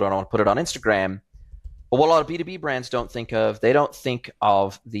to take a photo and I want to put it on Instagram. But what a lot of B2B brands don't think of, they don't think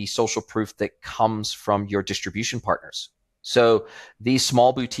of the social proof that comes from your distribution partners. So these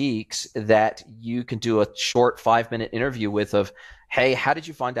small boutiques that you can do a short 5-minute interview with of, hey, how did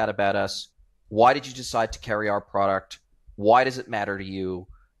you find out about us? Why did you decide to carry our product? Why does it matter to you?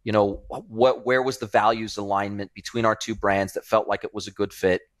 Where was the values alignment between our two brands that felt like it was a good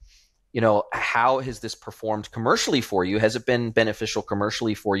fit? How has this performed commercially for you? Has it been beneficial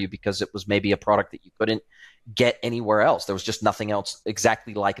commercially for you because it was maybe a product that you couldn't get anywhere else? There was just nothing else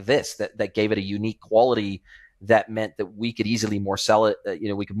exactly like this that gave it a unique quality that meant that we could easily more sell it.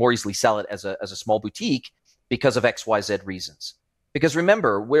 We could more easily sell it as a small boutique because of XYZ reasons. Because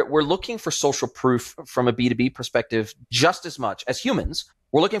remember, we're looking for social proof from a B2B perspective just as much as humans.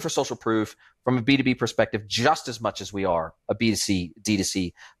 We're looking for social proof from a B2B perspective just as much as we are a B2C,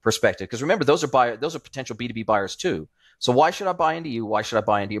 D2C perspective. Because remember, those are potential B2B buyers too. So why should I buy into you? Why should I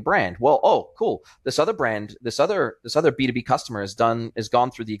buy into your brand? Well, oh, cool. This other brand, this other B2B customer has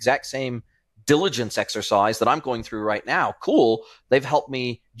gone through the exact same diligence exercise that I'm going through right now. Cool. They've helped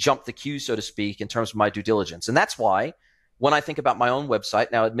me jump the queue, so to speak, in terms of my due diligence. And that's why when I think about my own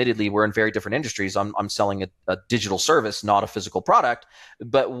website, now admittedly, we're in very different industries. I'm selling a digital service, not a physical product.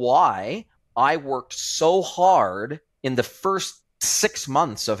 But why I worked so hard in the first 6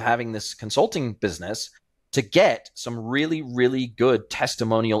 months of having this consulting business to get some really, really good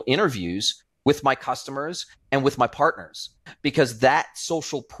testimonial interviews with my customers and with my partners, because that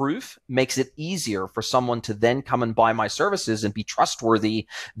social proof makes it easier for someone to then come and buy my services and be trustworthy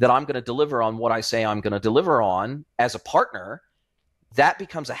that I'm going to deliver on what I say I'm going to deliver on as a partner. That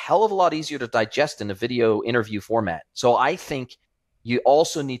becomes a hell of a lot easier to digest in a video interview format. So I think you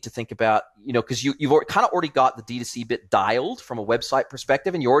also need to think about, because you've kind of already got the D2C bit dialed from a website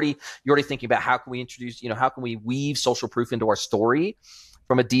perspective, and you're already thinking about how can we introduce, how can we weave social proof into our story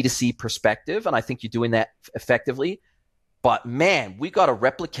from a D2C perspective. And I think you're doing that effectively. But man, we got to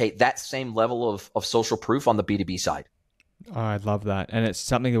replicate that same level of social proof on the B2B side. Oh, I love that. And it's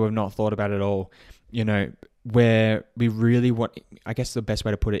something that we've not thought about at all, where we really want, I guess the best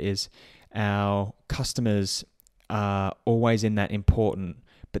way to put it is our customers are always in that important,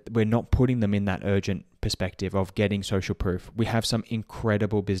 but we're not putting them in that urgent perspective of getting social proof. We have some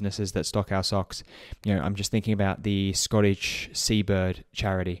incredible businesses that stock our socks. I'm just thinking about the Scottish Seabird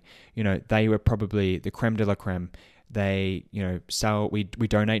charity. They were probably the creme de la creme. They, sell, we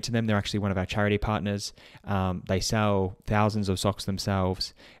donate to them. They're actually one of our charity partners. They sell thousands of socks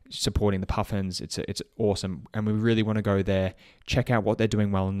themselves, supporting the puffins. It's awesome. And we really want to go there, check out what they're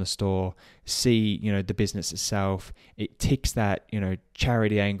doing well in the store, see, the business itself. It ticks that,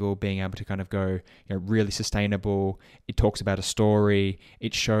 charity angle, being able to kind of go, really sustainable. It talks about a story.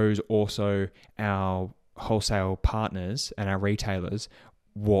 It shows also our wholesale partners and our retailers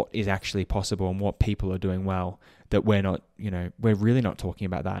what is actually possible and what people are doing well, that we're not, we're really not talking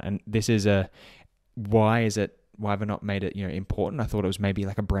about that. And this is why have I not made it, important? I thought it was maybe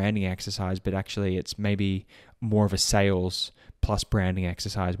like a branding exercise, but actually it's maybe more of a sales plus branding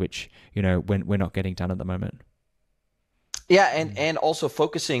exercise, which, we're not getting done at the moment. Yeah. And also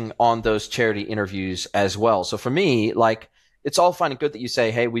focusing on those charity interviews as well. So for me, it's all fine and good that you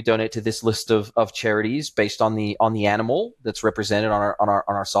say, hey, we donate to this list of charities based on the animal that's represented on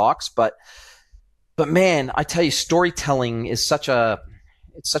our socks. But man, I tell you, storytelling is such a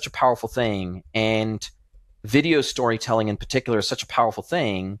powerful thing, and video storytelling in particular is such a powerful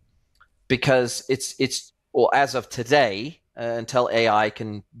thing, because it's as of today, until AI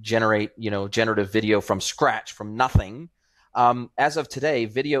can generate generative video from scratch, from nothing. As of today,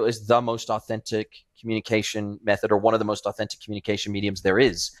 video is the most authentic communication method, or one of the most authentic communication mediums there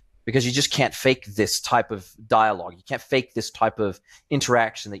is, because you just can't fake this type of dialogue. You can't fake this type of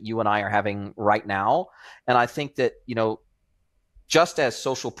interaction that you and I are having right now. And I think that, just as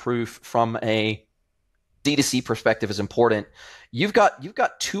social proof from a D2C perspective is important, you've got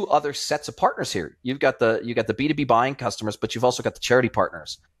two other sets of partners here. You've got the B2B buying customers, but you've also got the charity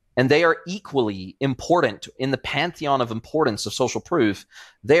partners. And they are equally important in the pantheon of importance of social proof.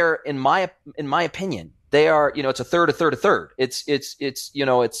 They're, in my opinion, they are, it's a third. It's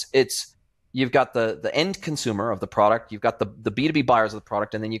you've got the end consumer of the product, you've got the B2B buyers of the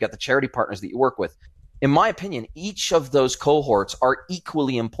product, and then you've got the charity partners that you work with. In my opinion, each of those cohorts are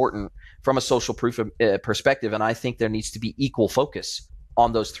equally important from a social proof perspective. And I think there needs to be equal focus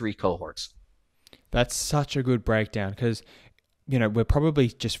on those three cohorts. That's such a good breakdown, because we're probably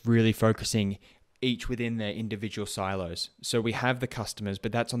just really focusing each within their individual silos. So we have the customers,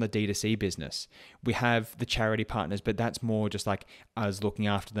 but that's on the D2C business. We have the charity partners, but that's more just like us looking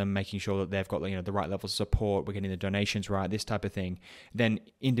after them, making sure that they've got, you know, the right levels of support, we're getting the donations right, this type of thing. Then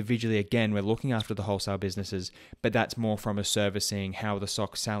individually, again, we're looking after the wholesale businesses, but that's more from a servicing, how the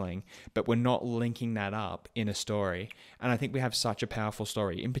stock's selling, but we're not linking that up in a story. And I think we have such a powerful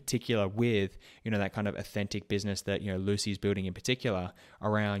story, in particular with, you know, that kind of authentic business that, you know, Lucy's building in particular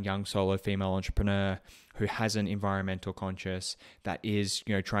around young solo female entrepreneur who has an environmental conscious, that is,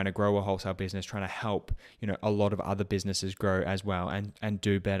 you know, trying to grow a wholesale business, trying to help, you know, a lot of other businesses grow as well and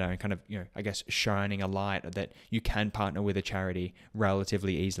do better, and kind of, you know, I guess shining a light that you can partner with a charity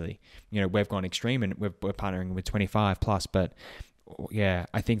relatively easily. You know, we've gone extreme and we're partnering with 25 plus, but yeah,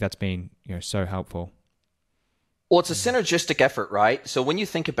 I think that's been, you know, so helpful. Well, it's a synergistic effort, right? So when you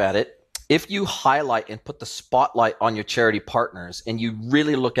think about it, if you highlight and put the spotlight on your charity partners and you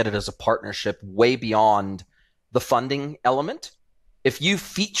really look at it as a partnership way beyond the funding element, if you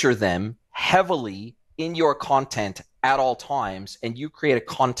feature them heavily in your content at all times and you create a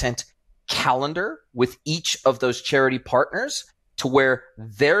content calendar with each of those charity partners to where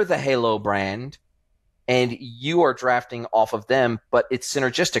they're the Halo brand and you are drafting off of them, but it's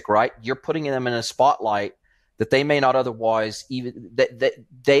synergistic, right? You're putting them in a spotlight that they may not otherwise even, that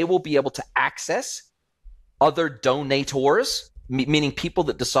they will be able to access other donators, meaning people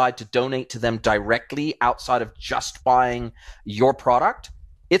that decide to donate to them directly outside of just buying your product.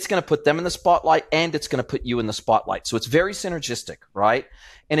 It's going to put them in the spotlight and it's going to put you in the spotlight. So it's very synergistic, right?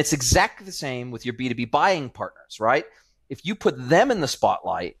 And it's exactly the same with your B2B buying partners, right? If you put them in the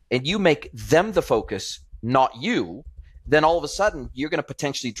spotlight and you make them the focus, not you, then all of a sudden you're going to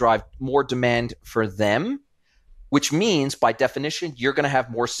potentially drive more demand for them, which means by definition, you're going to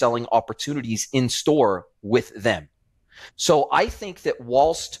have more selling opportunities in store with them. So I think that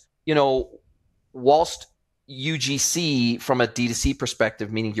whilst UGC from a D2C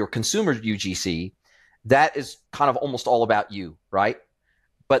perspective, meaning your consumer UGC, that is kind of almost all about you, right?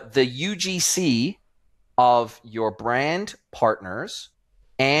 But the UGC of your brand partners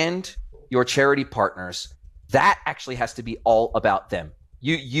and your charity partners, that actually has to be all about them.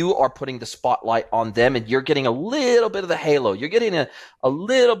 You are putting the spotlight on them and you're getting a little bit of the halo. You're getting a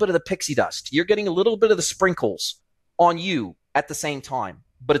little bit of the pixie dust. You're getting a little bit of the sprinkles on you at the same time.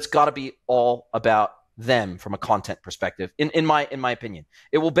 But it's got to be all about them from a content perspective, in my opinion.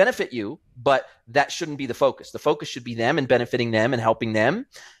 It will benefit you, but that shouldn't be the focus. The focus should be them and benefiting them and helping them.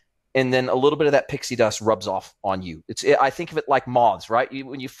 And then a little bit of that pixie dust rubs off on you. I think of it like moths, right?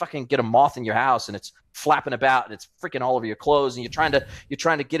 When you fucking get a moth in your house and it's flapping about and it's freaking all over your clothes and you're trying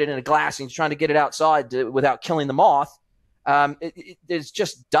to get it in a glass and you're trying to get it outside without killing the moth. There's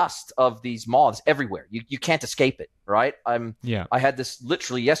just dust of these moths everywhere. You can't escape it, right? I had this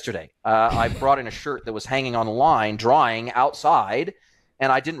literally yesterday. I brought in a shirt that was hanging on the line, drying outside,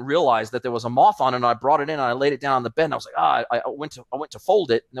 and I didn't realize that there was a moth on it. And I brought it in and I laid it down on the bed. And I was like, I went to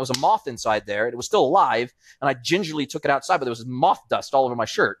fold it, and there was a moth inside there. And it was still alive, and I gingerly took it outside, but there was moth dust all over my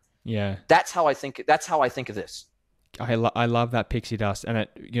shirt. Yeah, that's how I think of this. I love that pixie dust, and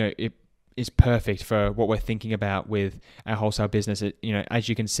it is perfect for what we're thinking about with our wholesale business. As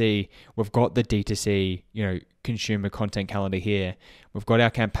you can see, we've got the D2C, consumer content calendar here. We've got our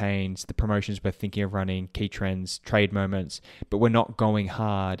campaigns, the promotions we're thinking of running, key trends, trade moments, but we're not going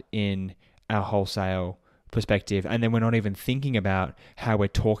hard in our wholesale perspective. And then we're not even thinking about how we're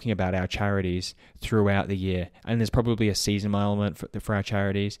talking about our charities throughout the year. And there's probably a seasonal element for our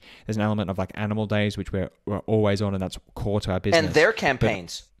charities. There's an element of like Animal Days, which we're always on, and that's core to our business. And their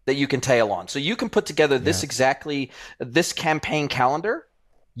campaigns that you can tail on. So you can put together this campaign calendar.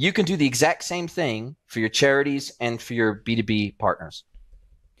 You can do the exact same thing for your charities and for your B2B partners.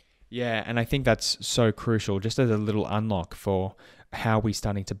 Yeah, and I think that's so crucial, just as a little unlock for how we're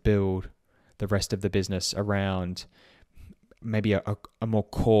starting to build the rest of the business around maybe a more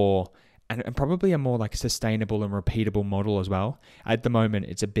core and probably a more like sustainable and repeatable model as well. At the moment,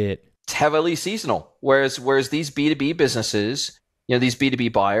 it's heavily seasonal, whereas these B2B businesses, these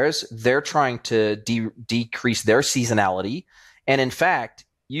B2B buyers, they're trying to decrease their seasonality. And in fact,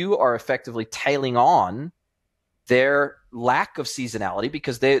 you are effectively tailing on their lack of seasonality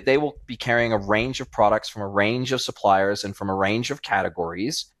because they will be carrying a range of products from a range of suppliers and from a range of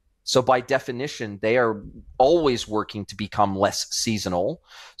categories. So by definition, they are always working to become less seasonal.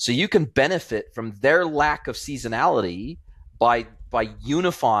 So you can benefit from their lack of seasonality by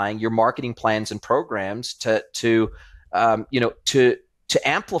unifying your marketing plans and programs to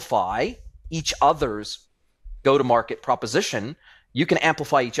amplify each other's go-to-market proposition. you can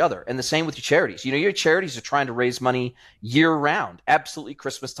amplify each other. And the same with your charities. Your charities are trying to raise money year round, absolutely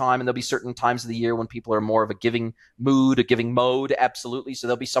Christmas time. And there'll be certain times of the year when people are more of a giving mood, a giving mode, absolutely. So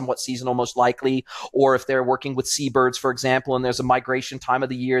they'll be somewhat seasonal, most likely. Or if they're working with seabirds, for example, and there's a migration time of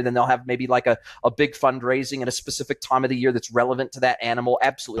the year, then they'll have maybe like a big fundraising at a specific time of the year that's relevant to that animal.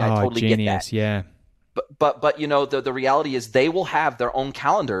 Absolutely. I Oh, totally get that. genius. Yeah. But the reality is they will have their own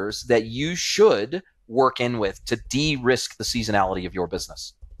calendars that you should work in with to de-risk the seasonality of your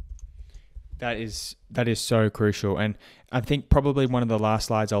business. That is so crucial, and I think probably one of the last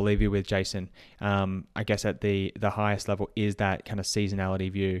slides I'll leave you with, Jason. I guess at the highest level is that kind of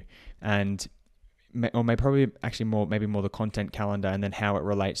seasonality view, and or maybe more the content calendar, and then how it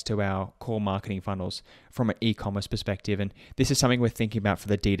relates to our core marketing funnels from an e-commerce perspective. And this is something we're thinking about for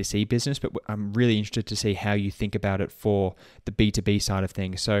the D2C business, but I'm really interested to see how you think about it for the B2B side of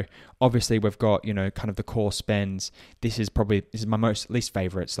things. So obviously we've got, kind of the core spends. This is my least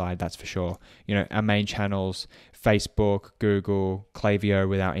favorite slide, that's for sure. Our main channels, Facebook, Google, Klaviyo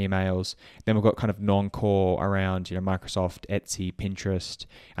with our emails. Then we've got kind of non-core around, Microsoft, Etsy, Pinterest,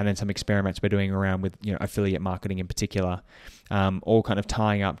 and then some experiments we're doing around with, affiliate marketing in particular, all kind of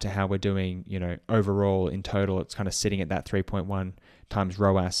tying up to how we're doing, overall in total, it's kind of sitting at that 3.1 times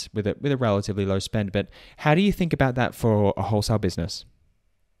ROAS with a relatively low spend. But how do you think about that for a wholesale business?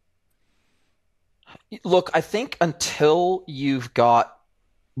 Look, I think until you've got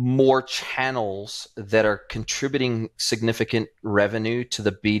more channels that are contributing significant revenue to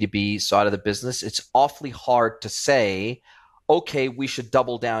the B2B side of the business, it's awfully hard to say, okay, we should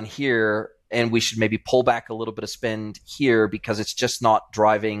double down here and we should maybe pull back a little bit of spend here because it's just not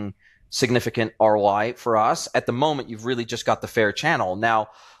driving significant ROI for us. At the moment, you've really just got the fair channel. Now,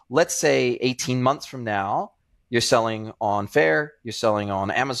 let's say 18 months from now, you're selling on Fair, you're selling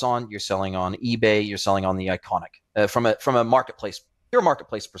on Amazon, you're selling on eBay, you're selling on the Iconic from a marketplace, pure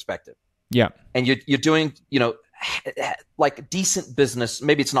marketplace perspective. Yeah. And you're doing, like decent business.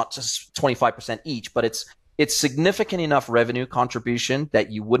 Maybe it's not just 25% each, but it's significant enough revenue contribution that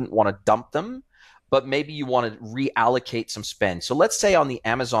you wouldn't want to dump them, but maybe you want to reallocate some spend. So let's say on the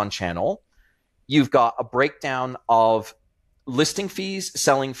Amazon channel, you've got a breakdown of listing fees,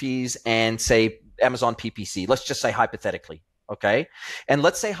 selling fees, and say Amazon PPC. Let's just say hypothetically, okay? And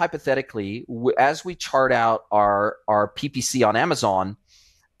let's say hypothetically, as we chart out our PPC on Amazon,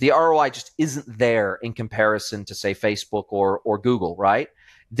 the ROI just isn't there in comparison to say Facebook or Google, right?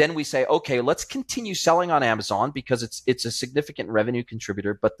 Then we say, okay, let's continue selling on Amazon because it's a significant revenue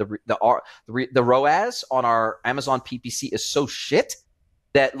contributor, but the ROAS on our Amazon PPC is so shit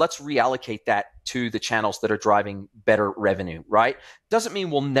that let's reallocate that to the channels that are driving better revenue, right? Doesn't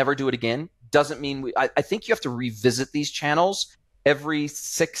mean we'll never do it again. Doesn't mean I think you have to revisit these channels every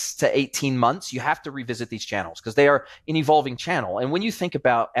 6 to 18 months. You have to revisit these channels because they are an evolving channel. And when you think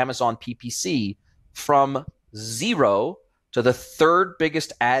about Amazon PPC, from zero to the third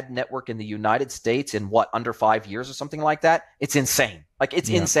biggest ad network in the United States in under 5 years or something like that, it's insane. Like it's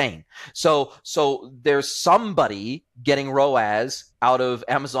insane. So there's somebody getting ROAS out of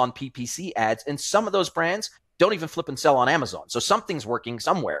Amazon PPC ads, and some of those brands don't even flip and sell on Amazon. So something's working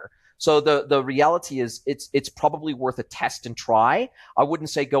somewhere. So the reality is it's probably worth a test and try. I wouldn't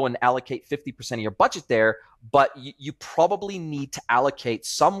say go and allocate 50% of your budget there, but you probably need to allocate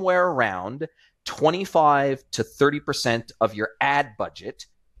somewhere around 25 to 30% of your ad budget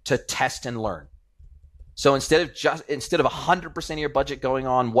to test and learn. So instead of 100% of your budget going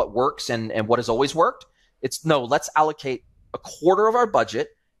on what works and what has always worked, let's allocate a quarter of our budget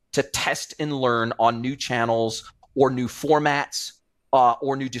to test and learn on new channels or new formats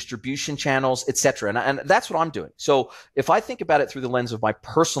or new distribution channels, etc. And that's what I'm doing. So if I think about it through the lens of my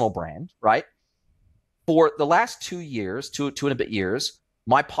personal brand, right? For the last 2 years, two and a bit years,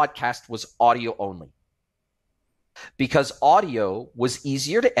 my podcast was audio only because audio was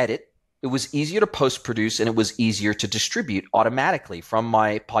easier to edit, it was easier to post-produce, and it was easier to distribute automatically from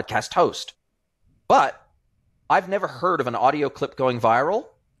my podcast host. But I've never heard of an audio clip going viral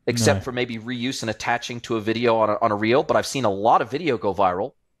except for maybe reuse and attaching to a video on a reel, but I've seen a lot of video go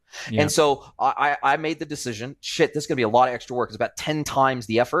viral. Yeah. And so I made the decision, this is going to be a lot of extra work. It's about 10 times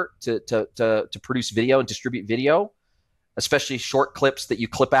the effort to produce video and distribute video, especially short clips that you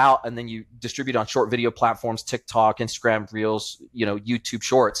clip out and then you distribute on short video platforms, TikTok, Instagram Reels, YouTube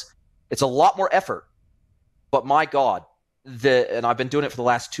Shorts. It's a lot more effort, but my God, and I've been doing it for the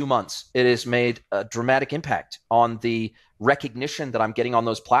last 2 months. It has made a dramatic impact on the recognition that I'm getting on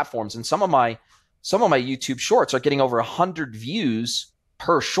those platforms. And some of my YouTube Shorts are getting over 100 views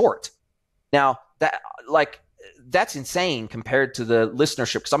per short. Now that's insane compared to the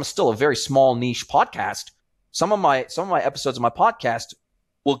listenership because I'm still a very small niche podcast. Some of my episodes of my podcast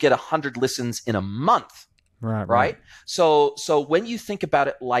will get 100 listens in a month. Right. So when you think about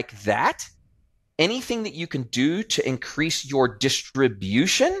it like that, anything that you can do to increase your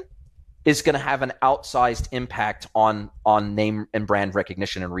distribution is going to have an outsized impact on name and brand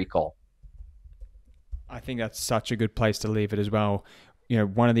recognition and recall. I think that's such a good place to leave it as well.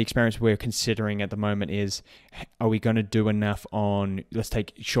 One of the experiments we're considering at the moment is, are we going to do enough on, let's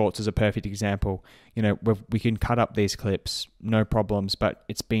take shorts as a perfect example. We can cut up these clips, no problems, but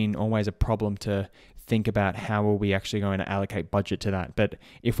it's been always a problem to think about how are we actually going to allocate budget to that. But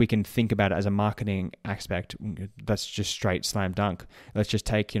if we can think about it as a marketing aspect, that's just straight slam dunk. Let's just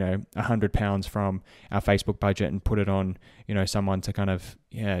take, £100 from our Facebook budget and put it on, someone to kind of,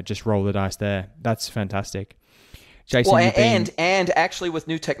 just roll the dice there. That's fantastic. Jason, well, and actually with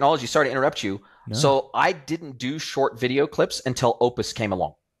new technology, sorry to interrupt you. No. So I didn't do short video clips until Opus came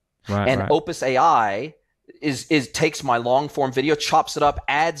along. Right. Opus AI is takes my long form video, chops it up,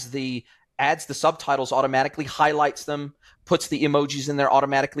 adds the subtitles automatically, highlights them, puts the emojis in there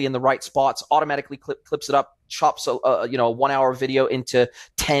automatically in the right spots, automatically clips it up, chops a 1 hour video into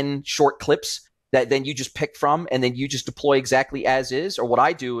 10 short clips that then you just pick from, and then you just deploy exactly as is. Or what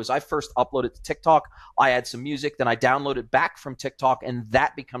I do is I first upload it to TikTok, I add some music, then I download it back from TikTok, and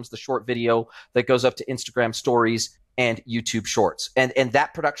that becomes the short video that goes up to Instagram stories and YouTube shorts. And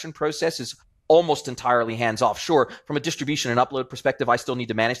that production process is almost entirely hands off. Sure, from a distribution and upload perspective, I still need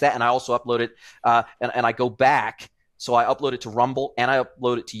to manage that. And I also upload it and I go back. So I upload it to Rumble and I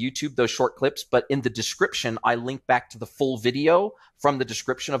upload it to YouTube, those short clips. But in the description, I link back to the full video from the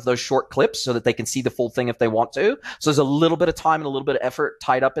description of those short clips so that they can see the full thing if they want to. So there's a little bit of time and a little bit of effort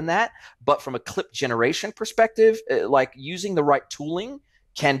tied up in that. But from a clip generation perspective, like using the right tooling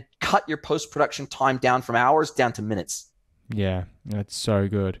can cut your post-production time down from hours down to minutes. Yeah, that's so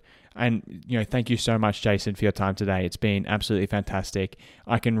good. And, thank you so much, Jason, for your time today. It's been absolutely fantastic.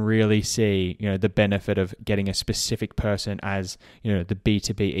 I can really see, the benefit of getting a specific person as, the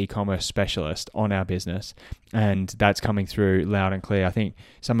B2B e-commerce specialist on our business. And that's coming through loud and clear. I think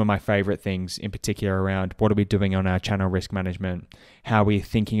some of my favorite things in particular around what are we doing on our channel risk management? How are we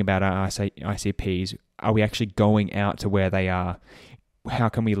thinking about our ICPs? Are we actually going out to where they are? How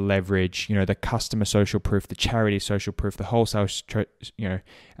can we leverage, the customer social proof, the charity social proof, the wholesale,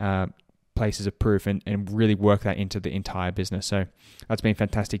 places of proof, and really work that into the entire business. So that's been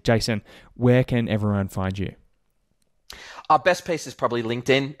fantastic. Jason, where can everyone find you? Our best place is probably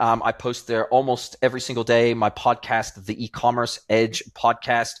LinkedIn. I post there almost every single day. My podcast, the E-commerce Edge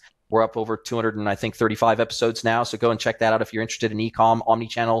podcast. We're up over 235 episodes now. So go and check that out if you're interested in e-com,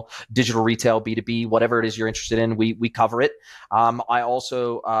 omnichannel, digital retail, B2B, whatever it is you're interested in, we cover it. I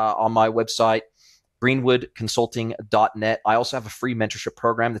also, on my website, greenwoodconsulting.net, I also have a free mentorship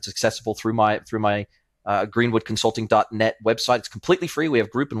program that's accessible through my greenwoodconsulting.net website. It's completely free. We have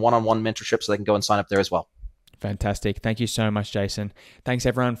group and one-on-one mentorship, so they can go and sign up there as well. Fantastic. Thank you so much, Jason. Thanks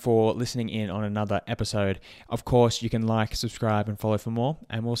everyone for listening in on another episode. Of course, you can like, subscribe, and follow for more,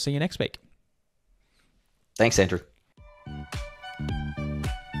 and we'll see you next week. Thanks, Andrew.